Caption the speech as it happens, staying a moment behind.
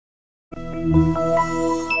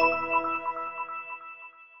The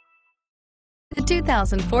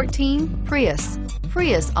 2014 Prius.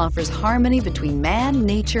 Prius offers harmony between man,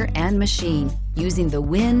 nature, and machine. Using the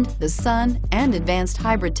wind, the sun, and advanced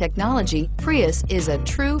hybrid technology, Prius is a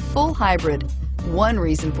true full hybrid. One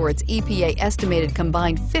reason for its EPA estimated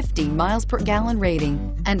combined 50 miles per gallon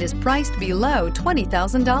rating, and is priced below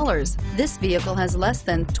 $20,000. This vehicle has less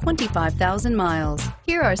than 25,000 miles.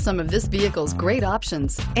 Here are some of this vehicle's great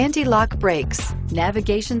options: anti-lock brakes,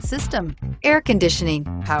 navigation system, air conditioning,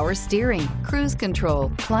 power steering, cruise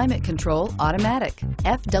control, climate control automatic,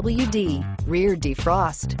 FWD, rear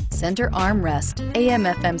defrost, center armrest,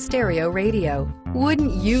 AM/FM stereo radio.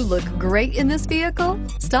 Wouldn't you look great in this vehicle?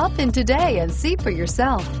 Stop in today and see for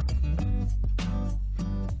yourself.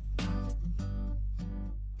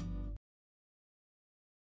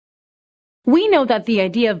 We know that the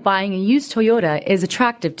idea of buying a used Toyota is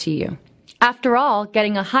attractive to you. After all,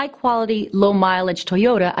 getting a high-quality, low-mileage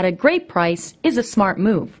Toyota at a great price is a smart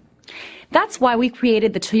move. That's why we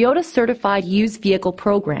created the Toyota Certified Used Vehicle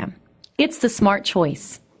Program. It's the smart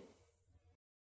choice.